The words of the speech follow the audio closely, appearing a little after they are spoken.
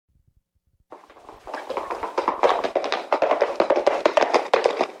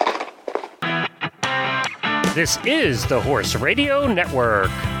This is the Horse Radio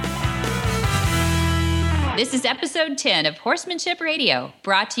Network. This is episode 10 of Horsemanship Radio,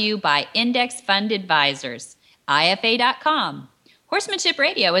 brought to you by Index Fund Advisors, IFA.com. Horsemanship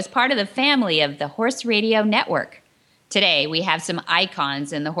Radio is part of the family of the Horse Radio Network. Today, we have some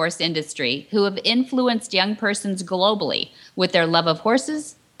icons in the horse industry who have influenced young persons globally with their love of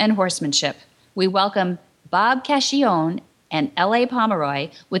horses and horsemanship. We welcome Bob Cacchione and L.A. Pomeroy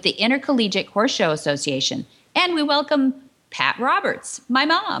with the Intercollegiate Horse Show Association. And we welcome Pat Roberts, my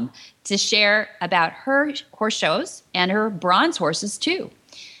mom, to share about her horse shows and her bronze horses, too.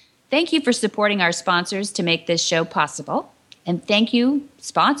 Thank you for supporting our sponsors to make this show possible. And thank you,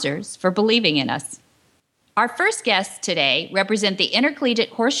 sponsors, for believing in us. Our first guests today represent the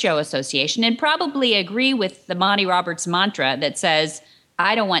Intercollegiate Horse Show Association and probably agree with the Monty Roberts mantra that says,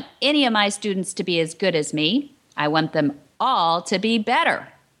 I don't want any of my students to be as good as me. I want them all to be better.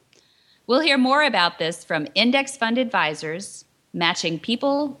 We'll hear more about this from Index Fund Advisors, matching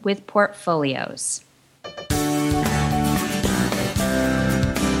people with portfolios.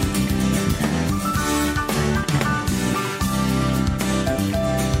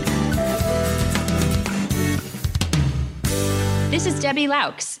 This is Debbie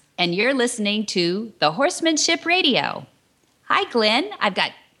Laux, and you're listening to the Horsemanship Radio. Hi, Glenn. I've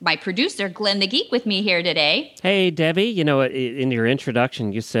got my producer, Glenn the Geek, with me here today. Hey, Debbie. You know, in your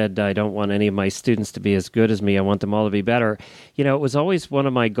introduction, you said, I don't want any of my students to be as good as me. I want them all to be better. You know, it was always one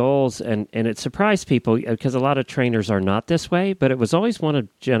of my goals, and it surprised people because a lot of trainers are not this way, but it was always one of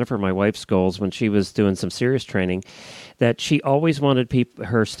Jennifer, my wife's goals, when she was doing some serious training, that she always wanted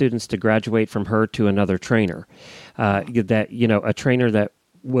her students to graduate from her to another trainer. That, you know, a trainer that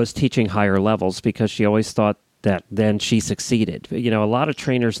was teaching higher levels, because she always thought that then she succeeded. You know, a lot of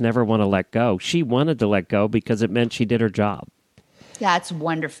trainers never want to let go. She wanted to let go because it meant she did her job. That's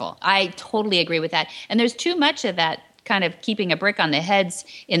wonderful. I totally agree with that. And there's too much of that kind of keeping a brick on the heads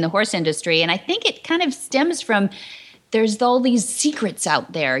in the horse industry. And I think it kind of stems from there's all these secrets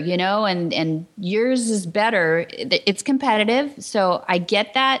out there, you know, and yours is better. It's competitive, so I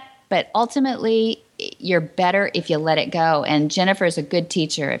get that. But ultimately, you're better if you let it go. And Jennifer is a good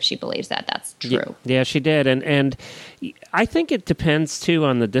teacher if she believes that that's true. Yeah, she did. And I think it depends, too,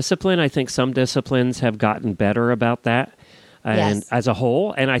 on the discipline. I think some disciplines have gotten better about that and as a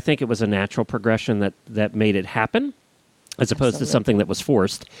whole. And I think it was a natural progression that made it happen, as opposed to something that was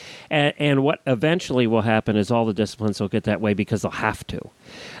forced. And what eventually will happen is all the disciplines will get that way because they'll have to.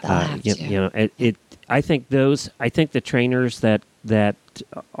 You know, I think the trainers that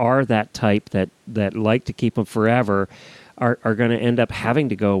are that type that like to keep them forever are going to end up having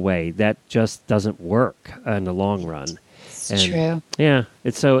to go away. That just doesn't work in the long run. It's true. Yeah,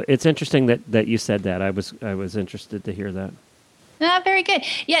 it's interesting that you said that. I was interested to hear that. Very good.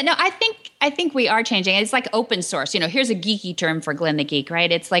 Yeah, no, I think we are changing. It's like open source. You know, here's a geeky term for Glenn the Geek,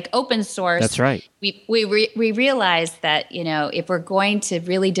 right? It's like open source. That's right. We realize that, you know, if we're going to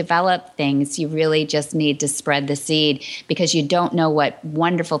really develop things, you really just need to spread the seed, because you don't know what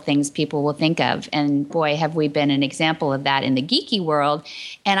wonderful things people will think of. And boy, have we been an example of that in the geeky world.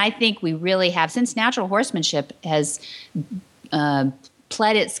 And I think we really have, since natural horsemanship has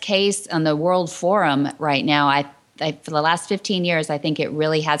pled its case on the World Forum right now, for the last 15 years, I think it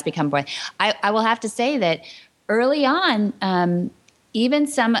really has become. I will have to say that early on, even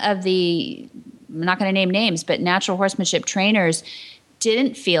some of the, I'm not going to name names, but natural horsemanship trainers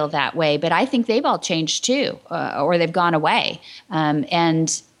didn't feel that way. But I think they've all changed too, or they've gone away.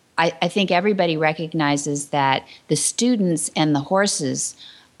 And I think everybody recognizes that the students and the horses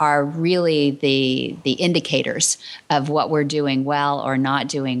are really the indicators of what we're doing well or not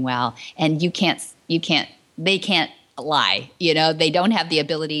doing well. And they can't lie, you know, they don't have the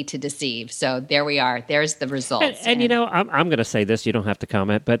ability to deceive. So there we are. There's the results. And you know, I'm going to say this, you don't have to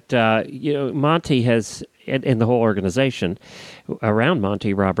comment, but, you know, Monty has, and the whole organization around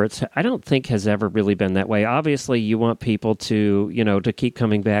Monty Roberts, I don't think has ever really been that way. Obviously, you want people to, you know, to keep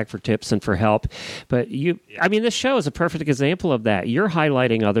coming back for tips and for help. But this show is a perfect example of that. You're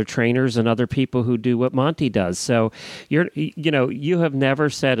highlighting other trainers and other people who do what Monty does. So you have never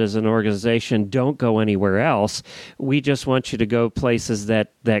said as an organization, don't go anywhere else. We just want you to go places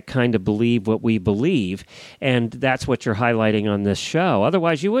that kind of believe what we believe. And that's what you're highlighting on this show.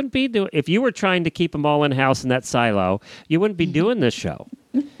 Otherwise, you wouldn't be doing, if you were trying to keep them all in-house in that silo, you wouldn't be doing this show.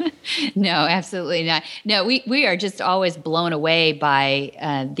 No, absolutely not. No, we are just always blown away by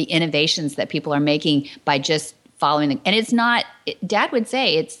the innovations that people are making by just following them. And it's not, Dad would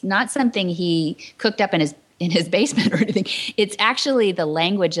say, it's not something he cooked up in his basement or anything. It's actually the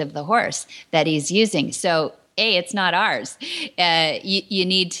language of the horse that he's using. So it's not ours. You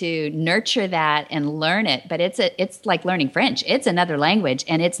need to nurture that and learn it, but it's like learning French. It's another language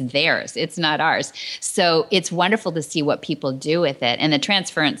and it's theirs. It's not ours. So it's wonderful to see what people do with it, and the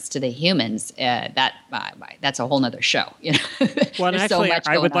transference to the humans. That's a whole nother show. Well, and actually, so much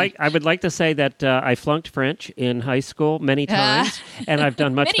I would like to say that I flunked French in high school many times, and I've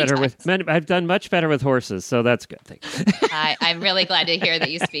done much better with horses. So that's a good thing. I'm really glad to hear that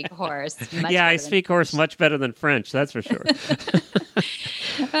you speak horse. I speak horse much better than French, that's for sure.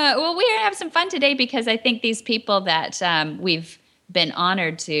 Well, we're going to have some fun today because I think these people that we've been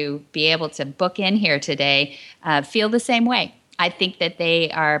honored to be able to book in here today feel the same way. I think that they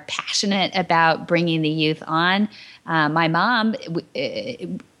are passionate about bringing the youth on. My mom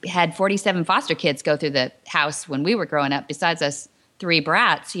had 47 foster kids go through the house when we were growing up, besides us 3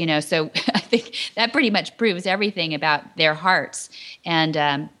 brats, so I think that pretty much proves everything about their hearts.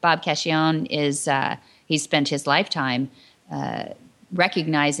 And Bob Cacchione is, he spent his lifetime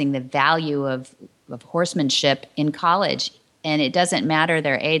recognizing the value of horsemanship in college. And it doesn't matter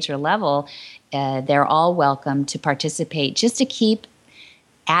their age or level, they're all welcome to participate, just to keep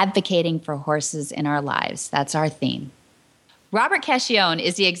advocating for horses in our lives. That's our theme. Robert Cacchione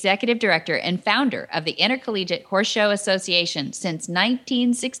is the executive director and founder of the Intercollegiate Horse Show Association since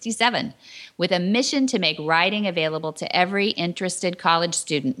 1967, with a mission to make riding available to every interested college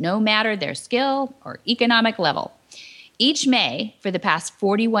student, no matter their skill or economic level. Each May, for the past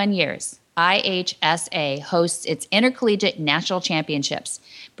 41 years, IHSA hosts its Intercollegiate National Championships,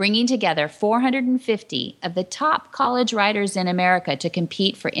 bringing together 450 of the top college riders in America to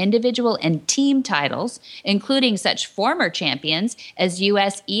compete for individual and team titles, including such former champions as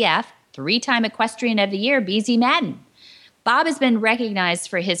USEF 3-time Equestrian of the Year, BZ Madden. Bob has been recognized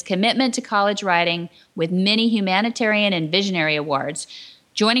for his commitment to college riding with many humanitarian and visionary awards.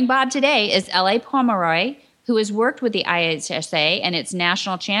 Joining Bob today is L.A. Pomeroy, who has worked with the IHSA and its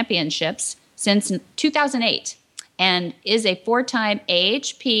national championships since 2008 and is a 4-time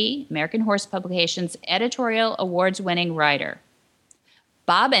AHP, American Horse Publications, editorial awards-winning writer.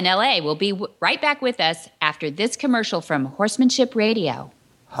 Bob and L.A. will be right back with us after this commercial from Horsemanship Radio.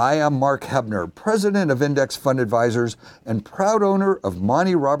 Hi, I'm Mark Hebner, president of Index Fund Advisors and proud owner of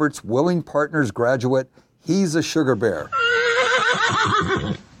Monty Roberts' Willing Partners graduate, He's a Sugar Bear.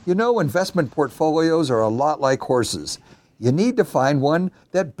 Investment portfolios are a lot like horses. You need to find one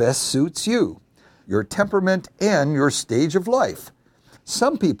that best suits you, your temperament, and your stage of life.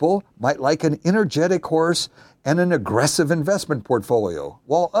 Some people might like an energetic horse and an aggressive investment portfolio,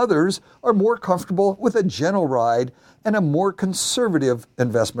 while others are more comfortable with a gentle ride and a more conservative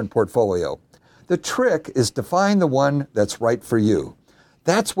investment portfolio. The trick is to find the one that's right for you.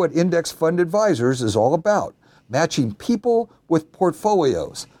 That's what Index Fund Advisors is all about, matching people with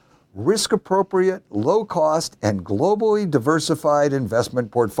portfolios. Risk-appropriate, low-cost, and globally diversified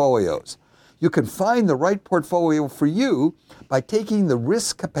investment portfolios. You can find the right portfolio for you by taking the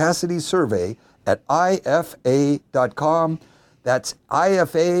Risk Capacity Survey at IFA.com. That's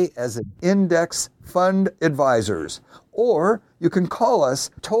IFA as in Index Fund Advisors. Or you can call us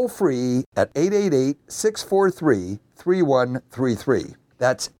toll-free at 888-643-3133.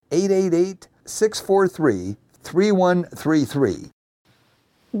 That's 888-643-3133.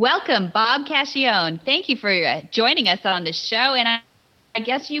 Welcome, Bob Cacchione. Thank you for joining us on the show. And I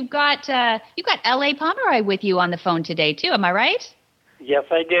guess you've got L.A. Pomeroy with you on the phone today, too. Am I right? Yes,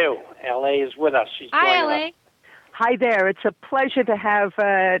 I do. L.A. is with us. She's Hi, joining L.A. us. Hi there. It's a pleasure to have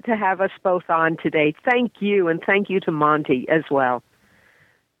us both on today. Thank you, and thank you to Monty as well.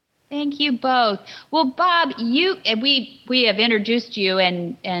 Thank you both. Well, Bob, we have introduced you,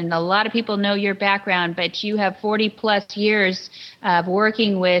 and a lot of people know your background, but you have 40-plus years of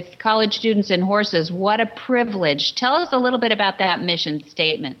working with college students and horses. What a privilege. Tell us a little bit about that mission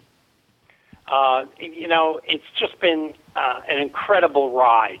statement. It's just been an incredible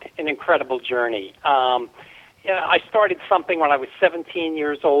ride, an incredible journey. I started something when I was 17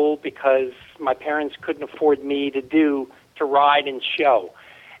 years old because my parents couldn't afford me to ride and show.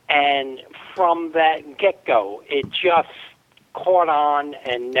 And from that get-go, it just caught on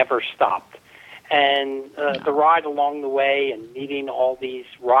and never stopped. And the ride along the way and meeting all these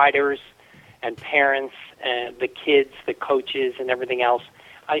riders and parents and the kids, the coaches, and everything else,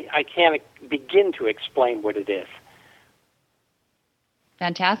 I can't begin to explain what it is.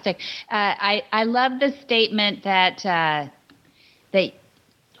 Fantastic. I love the statement that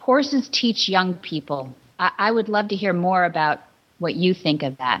horses teach young people. I would love to hear more about what you think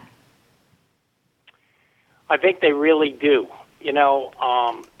of that. I think they really do.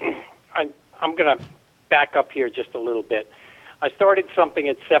 I'm going to back up here just a little bit. I started something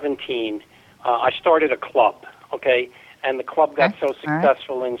at 17 I started a club, okay? And the club got so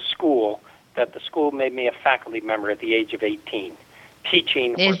successful in school that the school made me a faculty member at the age of 18,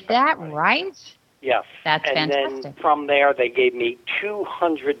 teaching. Is that right? Yes. That's fantastic. And then from there, they gave me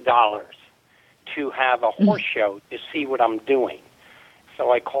 $200 to have a horse show to see what I'm doing.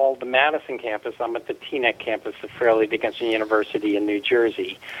 So I called the Madison campus. I'm at the Teaneck campus of Fairleigh Dickinson University in New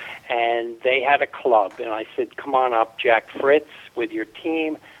Jersey. And they had a club. And I said, come on up, Jack Fritz, with your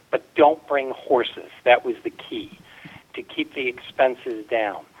team, but don't bring horses. That was the key, to keep the expenses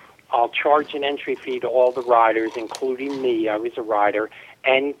down. I'll charge an entry fee to all the riders, including me. I was a rider,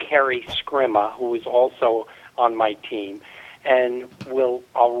 and Kerry Scrimma, who was also on my team. And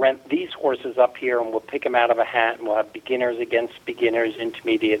I'll rent these horses up here, and we'll pick them out of a hat, and we'll have beginners against beginners,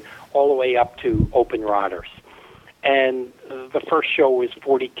 intermediate, all the way up to open riders. And the first show was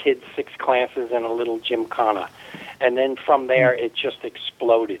 40 kids, 6 classes, and a little gymkhana. And then from there, it just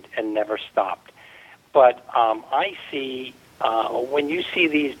exploded and never stopped. But I see, when you see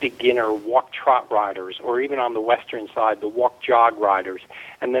these beginner walk-trot riders, or even on the western side, the walk-jog riders,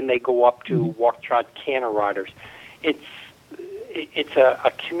 and then they go up to walk-trot canter riders, it's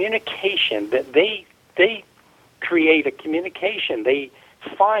a communication that they create a communication. They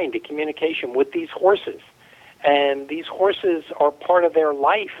find a communication with these horses. And these horses are part of their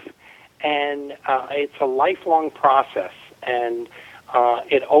life, and it's a lifelong process, and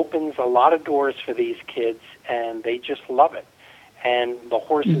it opens a lot of doors for these kids, and they just love it. And the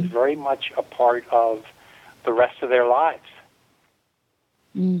horse is very much a part of the rest of their lives.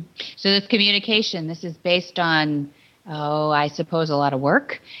 So this communication, this is based on, I suppose, a lot of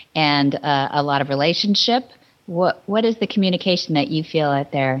work and a lot of relationship. What is the communication that you feel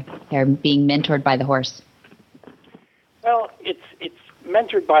that they're being mentored by the horse? Well, it's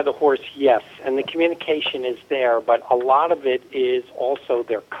mentored by the horse, yes, and the communication is there, but a lot of it is also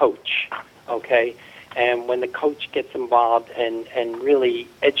their coach, okay? And when the coach gets involved and really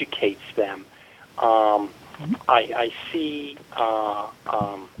educates them, I see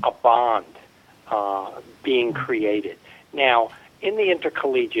a bond being created. Now, in the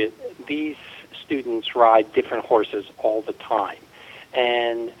intercollegiate, these students ride different horses all the time.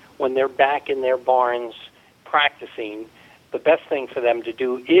 And when they're back in their barns practicing, the best thing for them to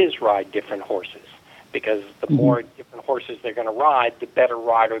do is ride different horses, because the more different horses they're going to ride, the better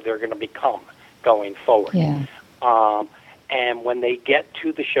rider they're going to become going forward. Yeah. And when they get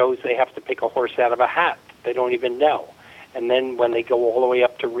to the shows, they have to pick a horse out of a hat. They don't even know. And then when they go all the way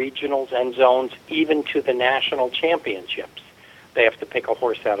up to regionals and zones, even to the national championships, they have to pick a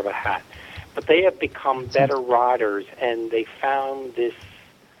horse out of a hat. But they have become better riders, and they found this.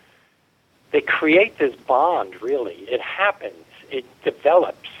 They create this bond, really. It happens. It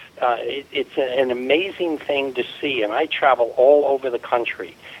develops. It's an amazing thing to see. And I travel all over the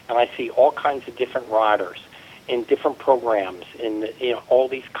country, and I see all kinds of different riders in different programs in all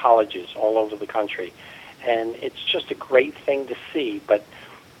these colleges all over the country. And it's just a great thing to see. But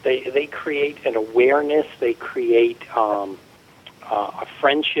they create an awareness. They create a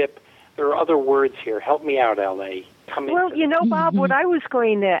friendship. There are other words here. Help me out, L.A. Well, Bob, what I was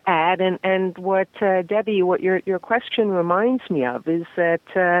going to add, and what, Debbie, what your question reminds me of, is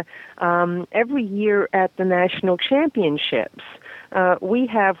that every year at the national championships, we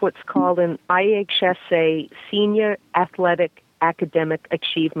have what's called an IHSA Senior Athletic Academic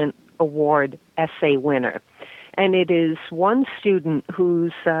Achievement Award essay winner. And it is one student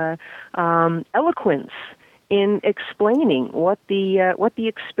whose eloquence in explaining what the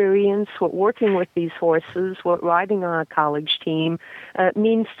experience, what working with these horses, what riding on a college team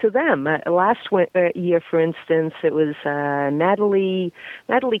means to them. Last year, for instance, it was Natalie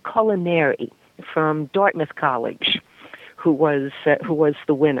Culinary from Dartmouth College, who was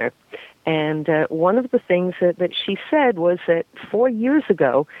the winner. And one of the things that she said was that 4 years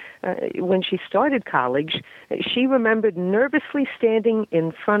ago, when she started college, she remembered nervously standing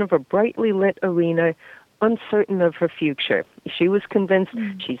in front of a brightly lit arena, uncertain of her future. She was convinced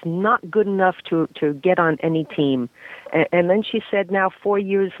she's not good enough to get on any team. And then she said, now 4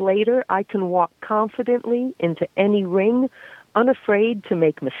 years later, I can walk confidently into any ring, unafraid to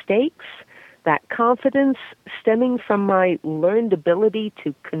make mistakes. That confidence stemming from my learned ability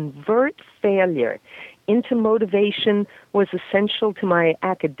to convert failure into motivation was essential to my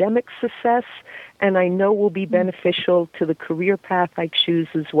academic success, and I know will be beneficial to the career path I choose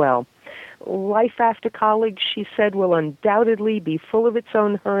as well. Life after college, she said, will undoubtedly be full of its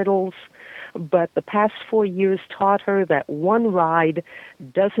own hurdles, but the past 4 years taught her that one ride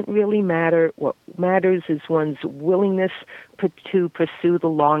doesn't really matter. What matters is one's willingness to pursue the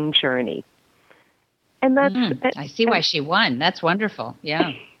long journey. And that's I see why she won. That's wonderful.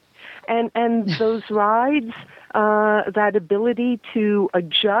 Yeah. And those rides, that ability to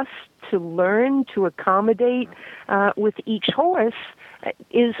adjust, to learn, to accommodate with each horse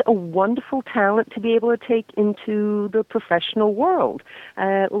is a wonderful talent to be able to take into the professional world.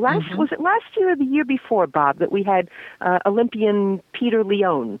 Was it last year or the year before, Bob, that we had Olympian Peter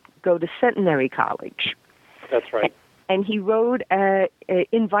Leone go to Centenary College? That's right. And he rode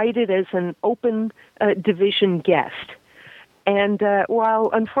invited as an open division guest. And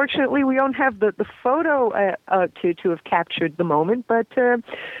while unfortunately we don't have the photo to have captured the moment, but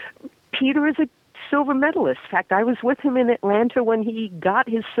Peter is a silver medalist. In fact, I was with him in Atlanta when he got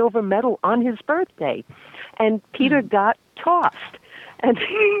his silver medal on his birthday, and Peter got tossed. And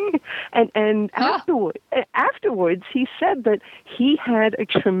afterwards, he said that he had a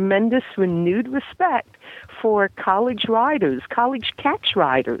tremendous renewed respect for college riders, college catch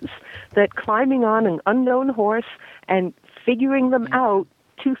riders, that climbing on an unknown horse and figuring them out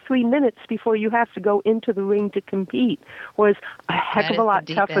 2-3 minutes before you have to go into the ring to compete was a heck of a lot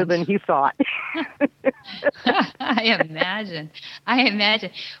tougher than he thought. I imagine.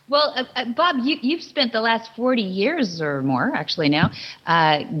 Well, Bob, you've spent the last 40 years or more, actually now,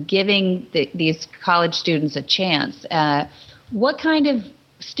 giving these college students a chance. What kind of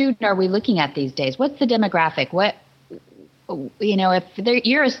student are we looking at these days? What's the demographic? If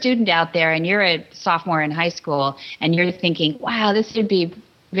you're a student out there and you're a sophomore in high school and you're thinking, wow, this would be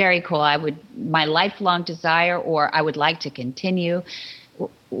very cool. My lifelong desire, or I would like to continue.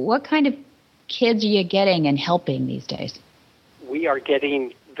 What kind of kids are you getting and helping these days? We are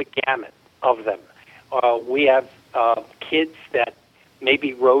getting the gamut of them. We have kids that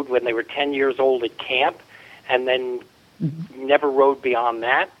maybe rode when they were 10 years old at camp and then never rode beyond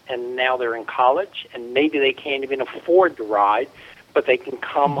that, and now they're in college, and maybe they can't even afford to ride, but they can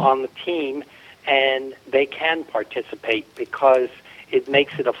come on the team and they can participate because it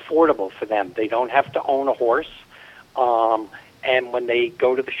makes it affordable for them. They don't have to own a horse, and when they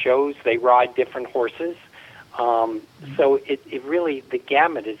go to the shows, they ride different horses. So it really, the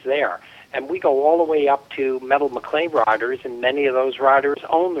gamut is there. And we go all the way up to Medal McLean riders, and many of those riders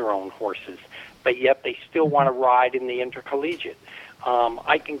own their own horses, but yet they still want to ride in the intercollegiate.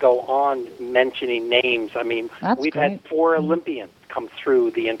 I can go on mentioning names. I mean, we've had 4 Olympians come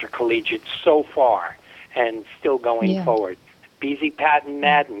through the intercollegiate so far and still going forward. Beezy Patton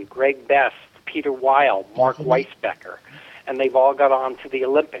Madden, Greg Best, Peter Weil, Mark Weisbecker, and they've all got on to the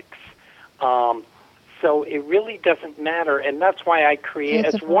Olympics. So it really doesn't matter, and that's why I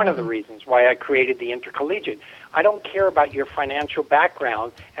it's one of the reasons why I created the intercollegiate. I don't care about your financial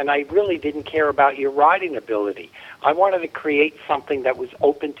background, and I really didn't care about your riding ability. I wanted to create something that was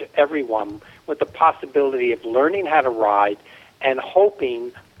open to everyone with the possibility of learning how to ride and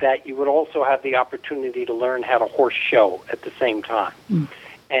hoping that you would also have the opportunity to learn how to horse show at the same time.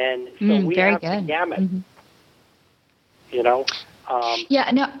 And so we have the gamut,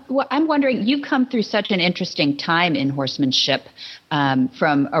 I'm wondering, you've come through such an interesting time in horsemanship,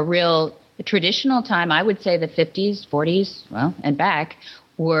 from a real traditional time. I would say the 50s, 40s, and back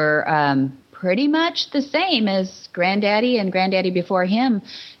were pretty much the same as Granddaddy and Granddaddy before him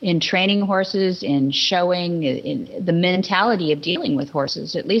in training horses, in showing, in the mentality of dealing with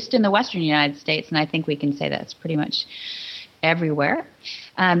horses, at least in the Western United States, and I think we can say that's pretty much everywhere.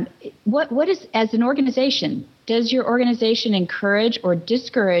 What is, as an organization, does your organization encourage or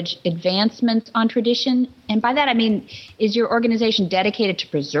discourage advancements on tradition? And by that I mean, is your organization dedicated to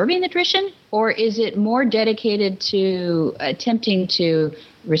preserving the tradition, or is it more dedicated to attempting to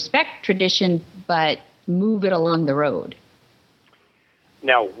respect tradition but move it along the road?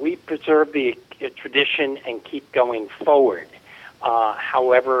 No, we preserve the tradition and keep going forward.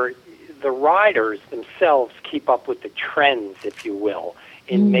 However, the riders themselves keep up with the trends, if you will,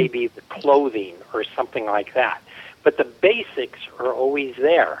 in maybe the clothing or something like that. But the basics are always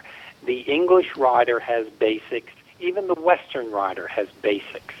there. The English rider has basics. Even the Western rider has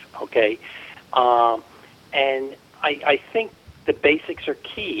basics, okay? And I think the basics are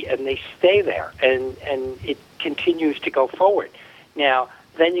key, and they stay there, and it continues to go forward. Now,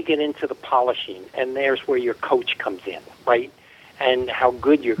 then you get into the polishing, and there's where your coach comes in, right? And how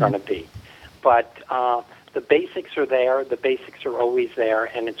good you're going to be. But the basics are there. The basics are always there,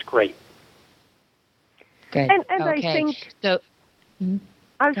 and it's great. Good. And okay. I think so.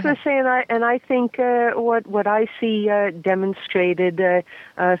 I was going to say, and I think what I see demonstrated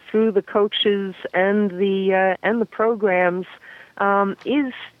through the coaches and the programs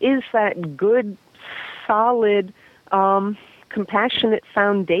is that good, solid compassionate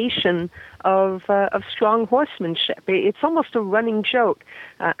foundation of strong horsemanship. It's almost a running joke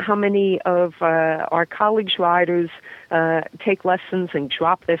how many of our college riders take lessons and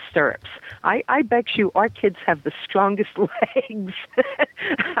drop their stirrups. I bet you our kids have the strongest legs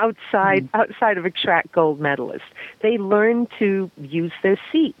outside of a track gold medalist. They learn to use their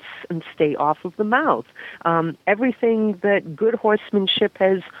seats and stay off of the mouth. Everything that good horsemanship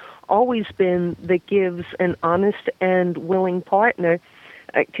has always been that gives an honest and willing partner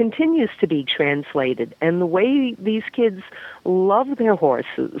continues to be translated. And the way these kids love their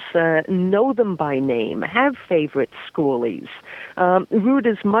horses, know them by name, have favorite schoolies, root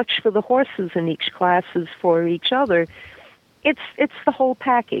as much for the horses in each class as for each other, it's the whole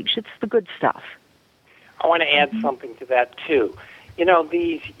package. It's the good stuff. I want to add something to that, too. You know,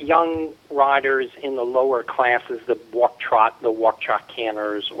 these young riders in the lower classes, the walk trot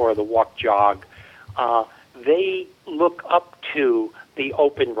canners, or the walk jog, they look up to the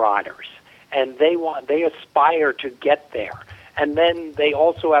open riders, and they aspire to get there. And then they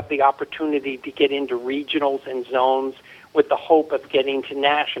also have the opportunity to get into regionals and zones with the hope of getting to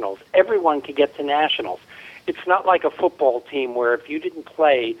nationals. Everyone can get to nationals. It's not like a football team where if you didn't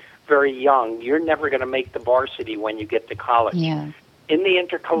play very young, you're never going to make the varsity when you get to college. Yeah. In the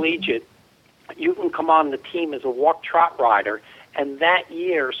intercollegiate, you can come on the team as a walk-trot rider, and that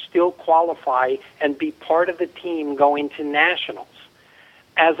year still qualify and be part of the team going to nationals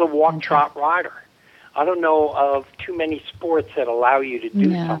as a walk-trot rider. I don't know of too many sports that allow you to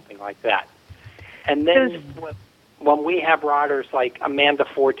do something like that. And then when we have riders like Amanda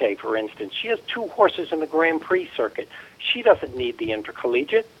Forte, for instance, she has 2 horses in the Grand Prix circuit. She doesn't need the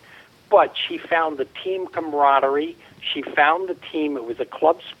intercollegiate, but she found the team camaraderie. She found the team. It was a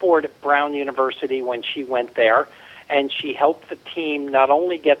club sport at Brown University when she went there, and she helped the team not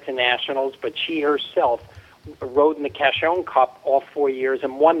only get to nationals, but she herself rode in the Cashone Cup all 4 years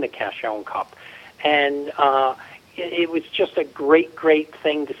and won the Cashone Cup. And it was just a great, great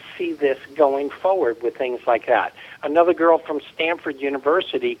thing to see this going forward with things like that. Another girl from Stanford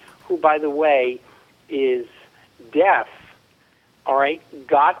University, who, by the way, is deaf, all right,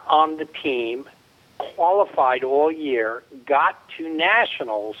 got on the team, qualified all year, got to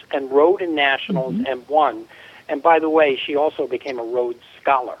nationals, and rode in nationals and won. And by the way, she also became a Rhodes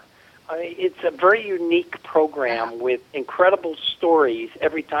Scholar. It's a very unique program with incredible stories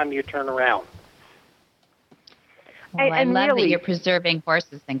every time you turn around. Well, I love that you're preserving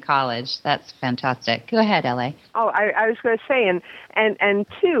horses in college. That's fantastic. Go ahead, L.A. Oh, I was going to say, and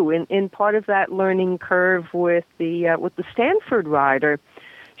too, in part of that learning curve with the Stanford rider,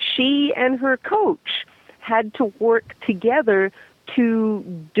 she and her coach had to work together to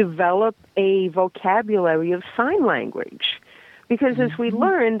develop a vocabulary of sign language. Because as we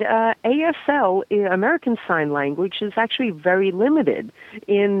learned, ASL, American Sign Language, is actually very limited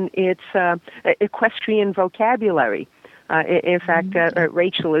in its equestrian vocabulary. In fact,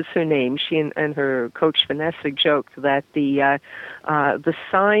 Rachel is her name. She and her coach Vanessa joked that the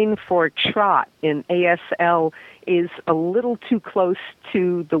sign for trot in ASL is a little too close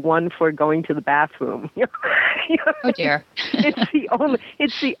to the one for going to the bathroom. Oh dear! It's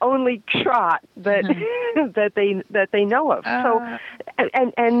the only trot that that they know of. So,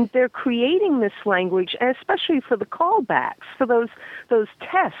 and they're creating this language, especially for the callbacks, for those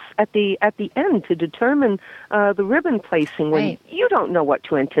tests at the end to determine the ribbon placing when you don't know what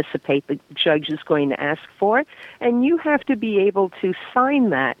to anticipate the judge is going to ask for, and you have to be able to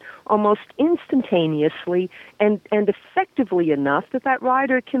sign that almost instantaneously and effectively enough that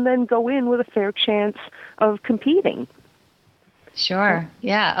rider can then go in with a fair chance of competing. Sure.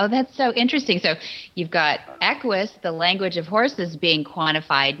 Yeah. Oh, that's so interesting. So you've got Equus, the language of horses, being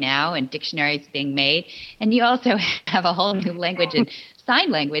quantified now and dictionaries being made. And you also have a whole new language in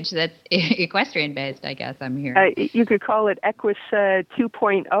sign language that's equestrian-based, I guess I'm hearing. You could call it Equus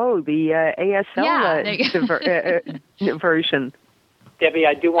 2.0, the ASL version. Debbie,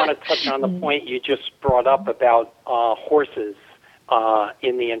 I do want to touch on the point you just brought up about horses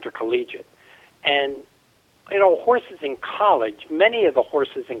in the intercollegiate. And, you know, horses in college, many of the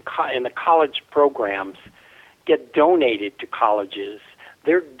horses in the college programs get donated to colleges.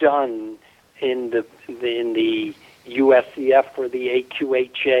 They're done in the USCF or the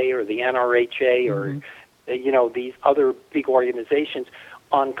AQHA or the NRHA or, you know, these other big organizations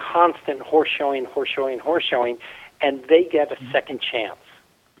on constant horse showing, and they get a second chance.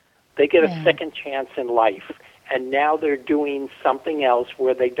 They get a second chance in life. And now they're doing something else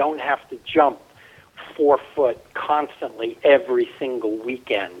where they don't have to jump 4 foot constantly every single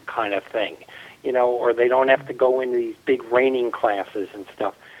weekend kind of thing, you know, or they don't have to go into these big reining classes and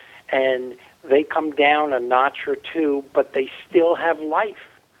stuff. and they come down a notch or two, but they still have life.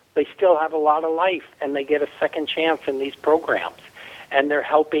 They still have a lot of life, and they get a second chance in these programs. And they're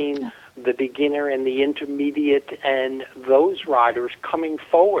helping the beginner and the intermediate and those riders coming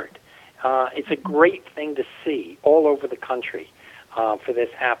forward. It's a great thing to see all over the country for this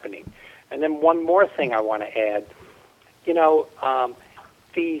happening. And then one more thing I want to add.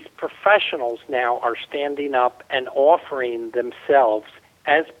 These professionals now are standing up and offering themselves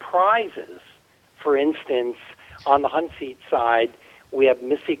as prizes. For instance, on the hunt seat side, we have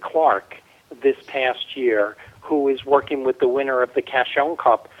Missy Clark this past year, who is working with the winner of the Cashone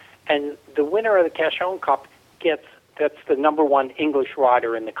Cup. And the winner of the Cashone Cup that's the number one English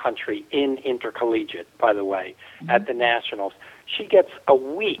rider in the country in intercollegiate, by the way, at the Nationals. She gets a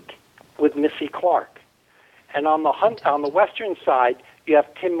week with Missy Clark. And on the western side, you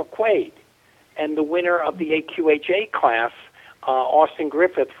have Tim McQuaid. And the winner of the AQHA class, Austin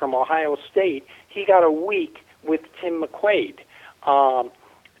Griffith from Ohio State, he got a week with Tim McQuaid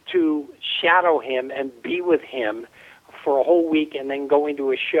to shadow him and be with him for a whole week and then going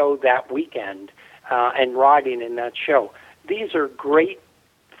to a show that weekend and riding in that show. These are great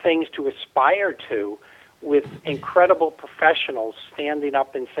things to aspire to with incredible professionals standing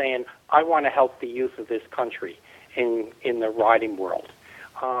up and saying, I want to help the youth of this country in the riding world.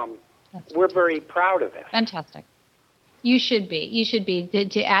 We're very proud of this. Fantastic. You should be. You should be.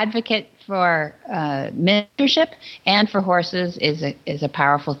 To advocate for mentorship and for horses is a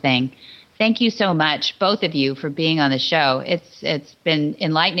powerful thing. Thank you so much, both of you, for being on the show. It's been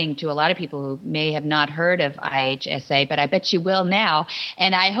enlightening to a lot of people who may have not heard of IHSA, but I bet you will now.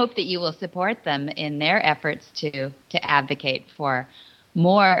 And I hope that you will support them in their efforts to advocate for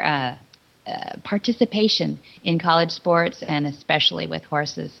more participation in college sports and especially with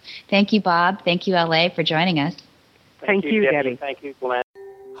horses. Thank you, Bob. Thank you, LA, for joining us. Thank you, Debbie. Thank you, Glenn.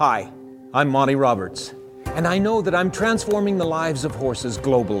 Hi, I'm Monty Roberts, and I know that I'm transforming the lives of horses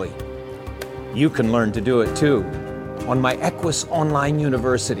globally. You can learn to do it too on my Equus Online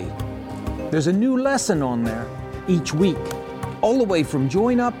University. There's a new lesson on there each week, all the way from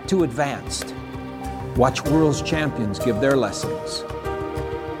join up to advanced. Watch world's champions give their lessons.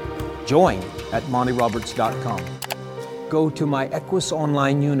 Join at montyroberts.com. Go to my Equus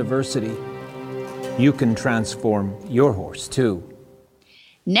Online University. You can transform your horse too.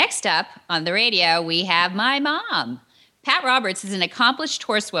 Next up on the radio, we have my mom. Pat Roberts is an accomplished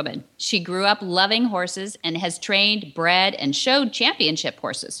horsewoman. She grew up loving horses and has trained, bred, and showed championship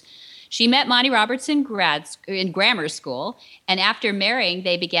horses. She met Monty Roberts in grammar school, and after marrying,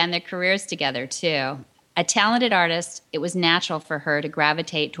 they began their careers together, too. A talented artist, it was natural for her to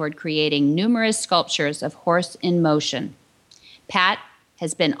gravitate toward creating numerous sculptures of horse in motion. Pat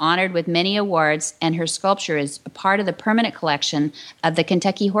has been honored with many awards, and her sculpture is a part of the permanent collection of the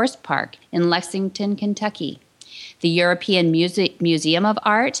Kentucky Horse Park in Lexington, Kentucky, the European Museum of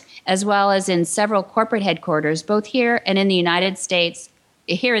Art, as well as in several corporate headquarters, both here and in the United States,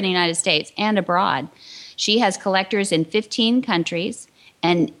 and abroad. She has collectors in 15 countries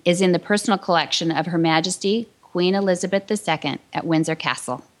and is in the personal collection of Her Majesty Queen Elizabeth II at Windsor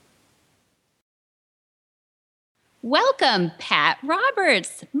Castle. Welcome, Pat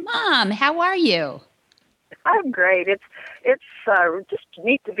Roberts. Mom, how are you? I'm great. It's just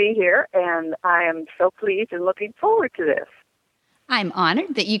neat to be here, and I am so pleased and looking forward to this. I'm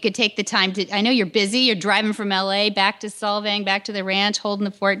honored that you could take the time to. I know you're busy. You're driving from LA back to Solvang, back to the ranch, holding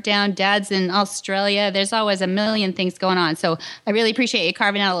the fort down. Dad's in Australia. There's always a million things going on. So I really appreciate you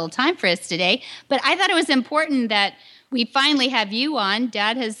carving out a little time for us today. But I thought it was important that we finally have you on.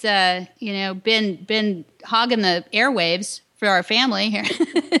 Dad has, been hogging the airwaves for our family here.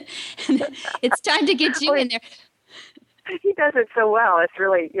 It's time to get you in there. He does it so well. It's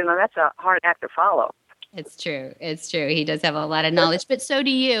really, that's a hard act to follow. It's true. It's true. He does have a lot of knowledge, but so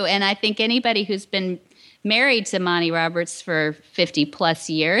do you. And I think anybody who's been married to Monty Roberts for 50 plus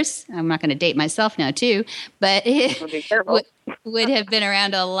years, I'm not going to date myself now too, but would have been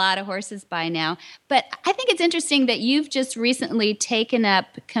around a lot of horses by now. But I think it's interesting that you've just recently taken up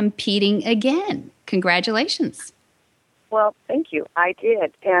competing again. Congratulations. Well, thank you. I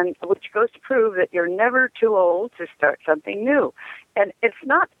did, and which goes to prove that you're never too old to start something new. And it's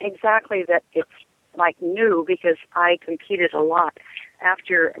not exactly that it's like new, because I competed a lot.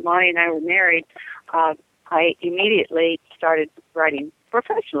 After Monty and I were married, I immediately started riding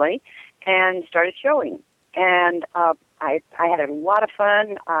professionally and started showing. And I had a lot of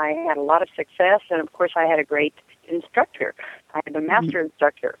fun. I had a lot of success, and of course I had a great instructor. I had a master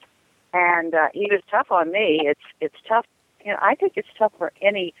instructor, and he was tough on me. It's tough. I think it's tough for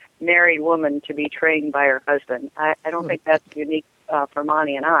any married woman to be trained by her husband. I don't think that's unique for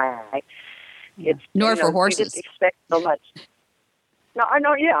Monty and I. It's Nor for We horses. didn't expect so much. No, I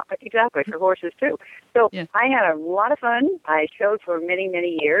know. Yeah, exactly, for horses too. So I had a lot of fun. I showed for many,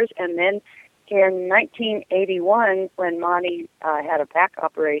 many years, and then in 1981, when Monty had a back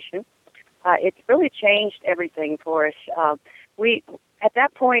operation, it really changed everything for us. We at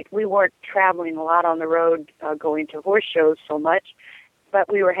that point we weren't traveling a lot on the road, going to horse shows so much,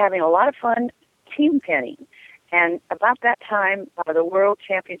 but we were having a lot of fun team penning. And about that time, the World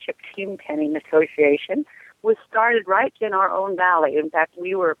Championship Team Penning Association was started right in our own valley. In fact,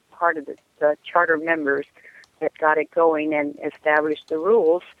 we were part of the charter members that got it going and established the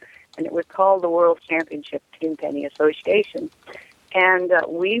rules, and it was called the World Championship Team Penning Association. And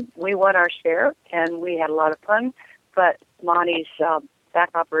we won our share, and we had a lot of fun, but Monty's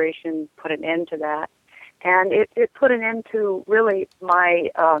back operation put an end to that. And it put an end to really my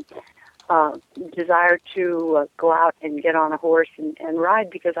desire to go out and get on a horse and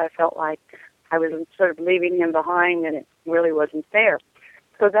ride, because I felt like I was sort of leaving him behind, and it really wasn't fair.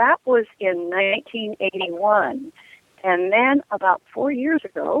 So that was in 1981. And then about 4 years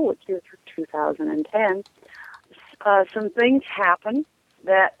ago, which is 2010, some things happened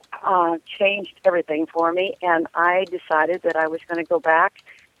that changed everything for me, and I decided that I was going to go back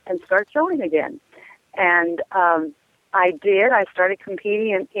and start showing again. And I did. I started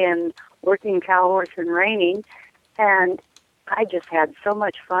competing in working cow horse and reining, and I just had so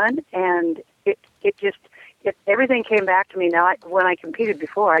much fun, and everything came back to me. Now, when I competed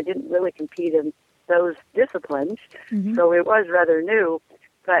before, I didn't really compete in those disciplines, so it was rather new,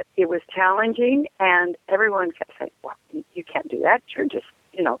 but it was challenging, and everyone kept saying, well, you can't do that. You're just,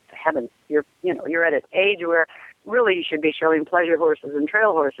 you're at an age where really you should be showing pleasure horses and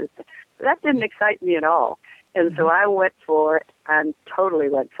trail horses. But that didn't excite me at all. And so I went for it, and totally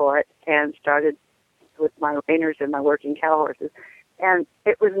went for it, and started with my reiners and my working cow horses. And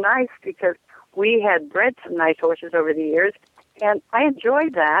it was nice because we had bred some nice horses over the years, and I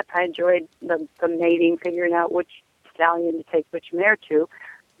enjoyed that. I enjoyed the mating, figuring out which stallion to take which mare to,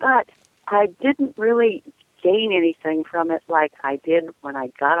 but I didn't really gain anything from it like I did when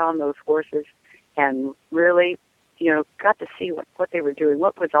I got on those horses and really, got to see what they were doing,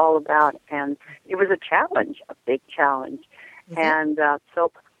 what it was all about. And it was a challenge, a big challenge. And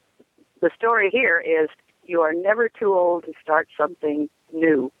so the story here is you are never too old to start something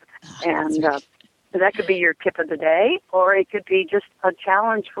new. And that could be your tip of the day, or it could be just a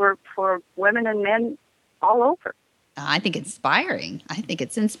challenge for women and men all over. I think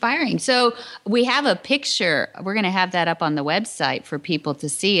it's inspiring. So we have a picture. We're going to have that up on the website for people to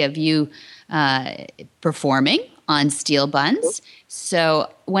see of you performing on steel buns.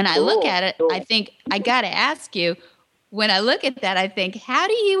 So when I look at it, I think I got to ask you, when I look at that, I think, how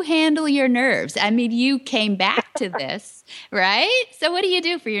do you handle your nerves? I mean, you came back to this, right? So what do you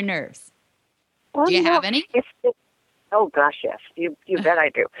do for your nerves? Well, do you have any? Oh, gosh, yes. You bet I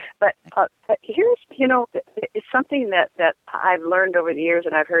do. But here's, it's something that I've learned over the years,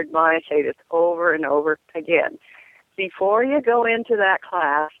 and I've heard Maya say this over and over again. Before you go into that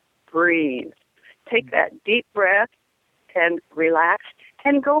class, breathe. Take that deep breath and relax,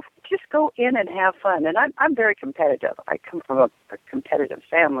 and just go in and have fun. And I'm very competitive. I come from a competitive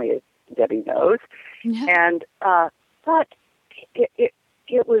family, as Debbie knows. Yeah. And but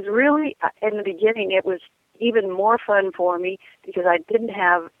it was really, in the beginning, it was even more fun for me because I didn't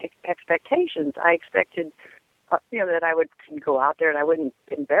have expectations. I expected, that I would go out there and I wouldn't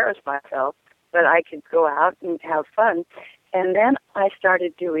embarrass myself, but I could go out and have fun. And then I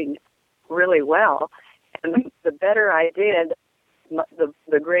started doing really well. And the better I did,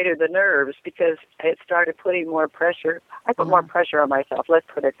 the greater the nerves, because it started putting more pressure. I put more pressure on myself, let's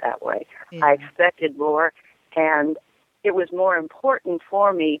put it that way. Yeah. I expected more, and it was more important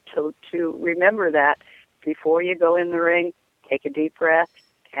for me to remember that before you go in the ring, take a deep breath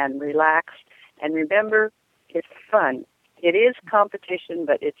and relax. And remember, it's fun. It is competition,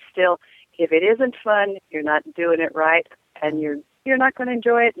 but it's still, if it isn't fun, you're not doing it right, and you're not going to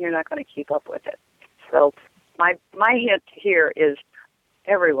enjoy it, and you're not going to keep up with it. So my hint here is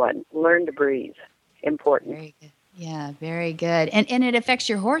everyone learn to breathe. Important. Very good. Yeah, very good. And it affects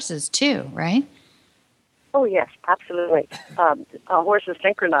your horses too, right? Oh, yes, absolutely. Horses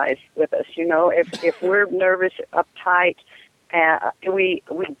synchronize with us. If we're nervous, uptight, we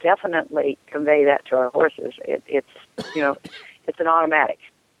definitely convey that to our horses. It's an automatic.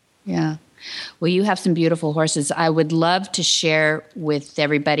 Yeah. Well, you have some beautiful horses. I would love to share with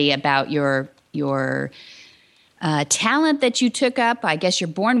everybody about your talent that you took up. I guess you're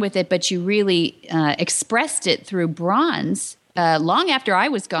born with it, but you really expressed it through bronze. Long after I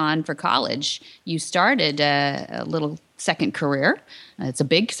was gone for college, you started a little second career. It's a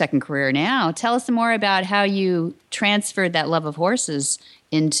big second career now. Tell us some more about how you transferred that love of horses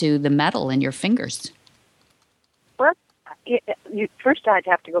into the metal in your fingers. Well, first I'd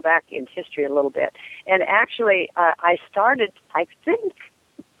have to go back in history a little bit. And actually, I started, I think,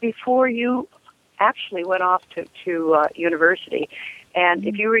 before you actually went off to university. And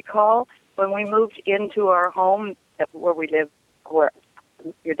if you recall, when we moved into our home where we live, where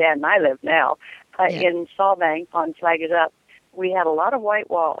your dad and I live now, in Solvang on Flag Is Up, we had a lot of white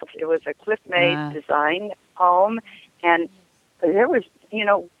walls. It was a cliff-made design home, and there was,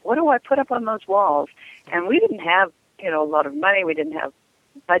 what do I put up on those walls? And we didn't have, a lot of money. We didn't have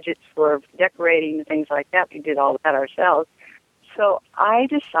budgets for decorating and things like that. We did all that ourselves. So I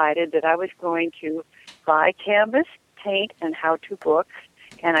decided that I was going to buy canvas, paint, and how-to books,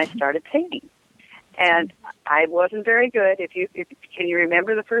 and I started painting. And I wasn't very good. Can you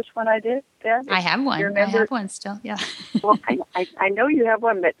remember the first one I did, Deb? I have one. I have one still, yeah. Well, I know you have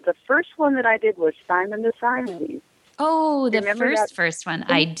one, but the first one that I did was Simon the Siamese. Oh, the first one.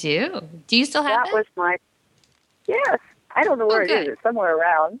 I do. Do you still have that? That was my, yes. I don't know where it is. It's somewhere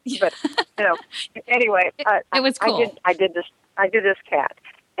around. But, anyway. It was cool. I did this cat.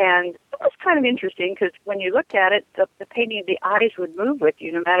 And it was kind of interesting because when you looked at it, the painting, the eyes would move with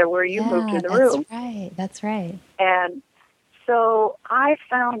you no matter where you moved in the room. That's right. And so I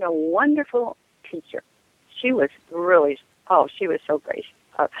found a wonderful teacher. She was really, she was so great.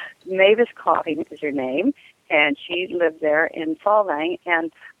 Mavis Coffey is her name, and she lived there in Solvang.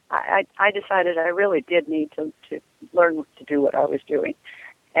 And I decided I really did need to learn to do what I was doing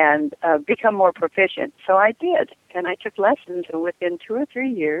and become more proficient. So I did, and I took lessons, and within 2 or 3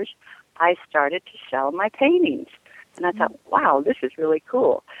 years, I started to sell my paintings. And I thought, wow, this is really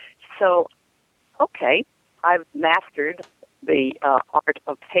cool. So, okay, I've mastered the art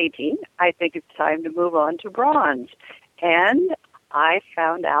of painting. I think it's time to move on to bronze. And I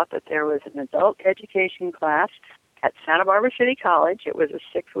found out that there was an adult education class at Santa Barbara City College. It was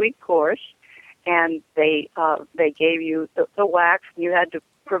a 6-week course, and they gave you the wax. You had to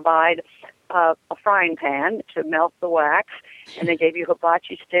provide a frying pan to melt the wax, and they gave you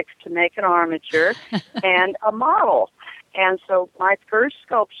hibachi sticks to make an armature and a model. And so my first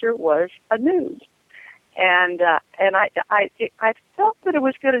sculpture was a nude. And I felt that it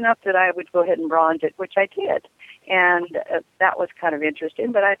was good enough that I would go ahead and bronze it, which I did. And that was kind of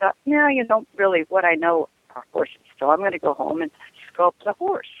interesting. But I thought, really what I know are horses. So I'm going to go home and sculpt a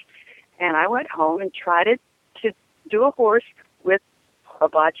horse. And I went home and tried to do a horse with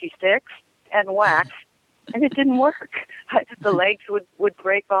hibachi sticks and wax, and it didn't work. The legs would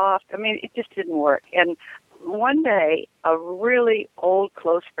break off. I mean, it just didn't work. And one day, a really old,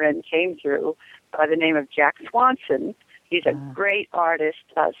 close friend came through by the name of Jack Swanson. He's a great artist,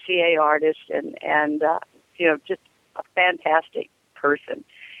 CA artist, and just a fantastic person.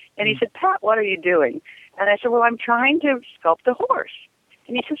 And he said, Pat, what are you doing? And I said, well, I'm trying to sculpt a horse.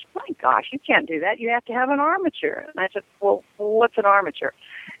 And he says, my gosh, you can't do that. You have to have an armature. And I said, well, what's an armature?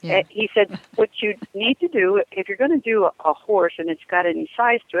 Yeah. And he said, what you need to do, if you're going to do a horse and it's got any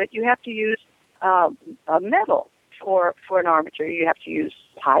size to it, you have to use a metal for an armature. You have to use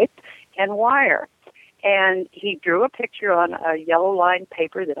pipe and wire. And he drew a picture on a yellow lined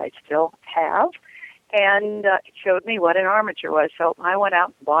paper that I still have, and showed me what an armature was. So I went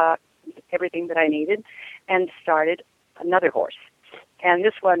out and bought everything that I needed and started another horse. And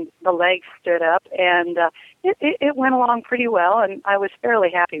this one, the legs stood up, and it went along pretty well, and I was fairly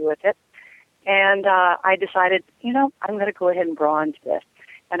happy with it. And I decided, I'm going to go ahead and bronze this.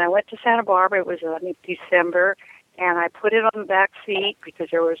 And I went to Santa Barbara. It was December, and I put it on the back seat because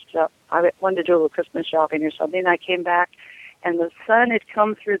there was I wanted to do a little Christmas shopping or something. I came back, and the sun had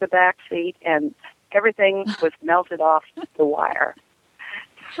come through the back seat, and everything was melted off the wire.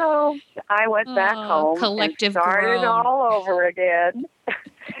 So I went back home and started all over again.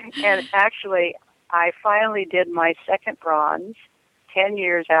 And actually, I finally did my second bronze 10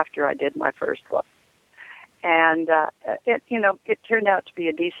 years after I did my first one. And it turned out to be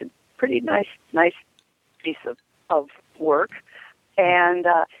a decent, pretty nice piece of work. And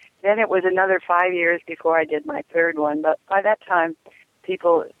then it was another 5 years before I did my third one. But by that time,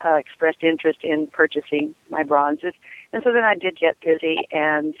 people expressed interest in purchasing my bronzes. And so then I did get busy,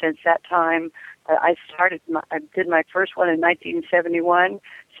 and since that time, I did my first one in 1971,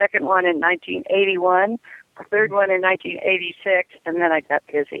 second one in 1981, a third one in 1986, and then I got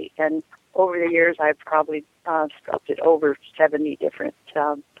busy. And over the years, I've probably sculpted over 70 different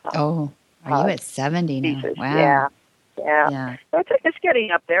are you at 70 now? Pieces. Wow. Yeah. So it's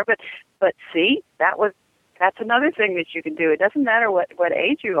getting up there, but see, that's another thing that you can do. It doesn't matter what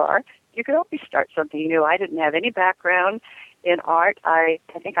age you are. you could always start something new. I didn't have any background in art. I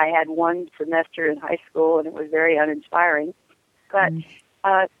think I had one semester in high school, and it was very uninspiring. But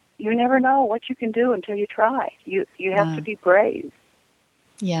you never know what you can do until you try. You have to be brave.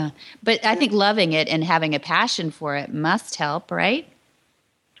 Yeah, but I think loving it and having a passion for it must help, right?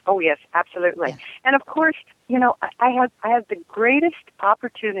 Oh yes, absolutely. Yeah. And of course, I had the greatest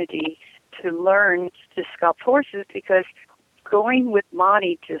opportunity to learn to sculpt horses because going with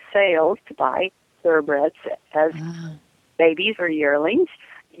Monty to sales to buy thoroughbreds as babies or yearlings,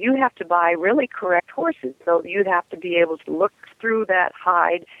 you have to buy really correct horses. So you'd have to be able to look through that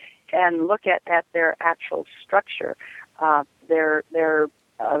hide and look at their actual structure, their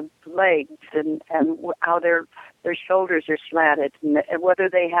legs and how their shoulders are slanted, and whether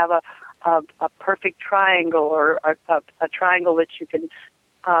they have a perfect triangle or a triangle that you can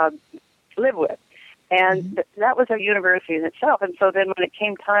live with. And that was a university in itself. And so then when it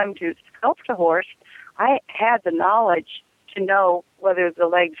came time to sculpt a horse, I had the knowledge to know whether the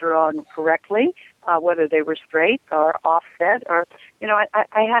legs were on correctly, whether they were straight or offset, or,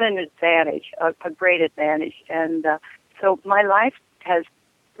 I had an advantage, a great advantage. And so my life has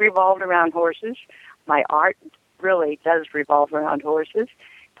revolved around horses. My art really does revolve around horses.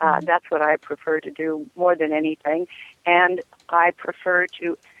 That's what I prefer to do more than anything. And I prefer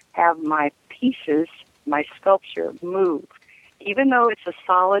to have my pieces, my sculpture, move. Even though it's a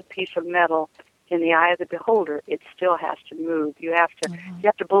solid piece of metal, in the eye of the beholder, it still has to move. You have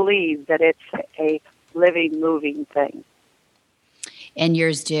to believe that it's a living, moving thing. And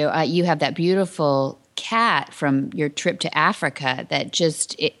yours do. You have that beautiful cat from your trip to Africa that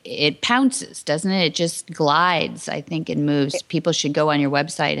just, it pounces, doesn't it? It just glides, I think, and moves. People should go on your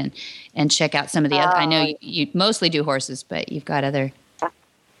website and check out some of the other. I know you mostly do horses, but you've got other.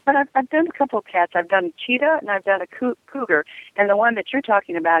 But I've done a couple of cats. I've done a cheetah and I've done a cougar. And the one that you're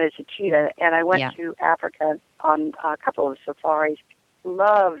talking about is a cheetah. And I went to Africa on a couple of safaris.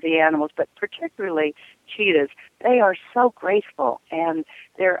 Love the animals, but particularly cheetahs. They are so graceful, and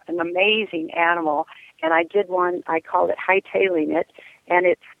they're an amazing animal. And I did one, I called it hightailing it, and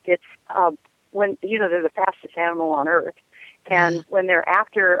it's when, they're the fastest animal on earth. And when they're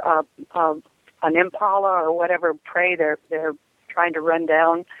after an impala or whatever prey they're trying to run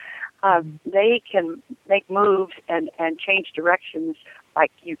down, they can make moves and change directions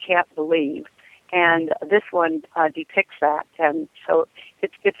like you can't believe. And this one depicts that, and so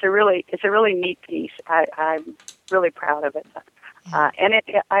it's a really neat piece. I'm really proud of it. And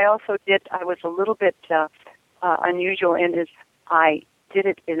I also I was a little bit unusual in is I did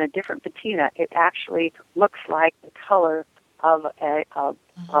it in a different patina. It actually looks like the color of a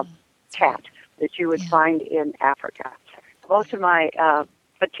cat that you would find in Africa. Most of my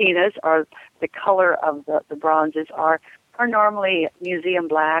patinas are the color of the bronzes are normally museum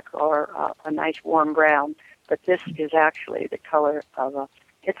black or a nice warm brown, but this is actually the color of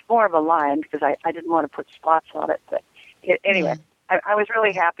it's more of a lime because I didn't want to put spots on it. But anyway, I was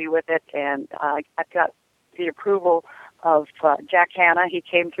really happy with it, and I got the approval of Jack Hanna. He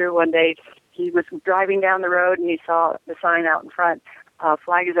came through one day. He was driving down the road, and he saw the sign out in front,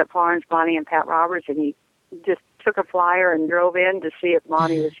 Flag is Up Farms, Monty and Pat Roberts, and he just took a flyer and drove in to see if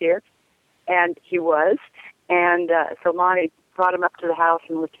Monty was here, and he was. And so Monty brought him up to the house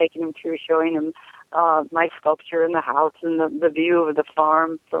and was taking him through, showing him my sculpture in the house and the view of the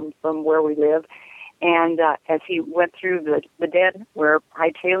farm from where we live. And as he went through the den where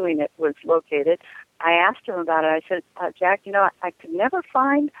hightailing it was located, I asked him about it. I said, Jack, I could never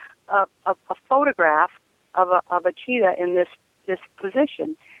find a photograph of a cheetah in this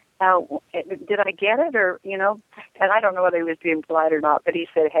position. Now, did I get it or, and I don't know whether he was being polite or not, but he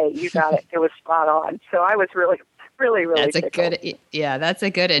said, hey, you got it. It was spot on. So I was really that's tickled. That's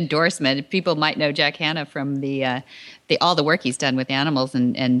a good endorsement. People might know Jack Hanna from the all the work he's done with animals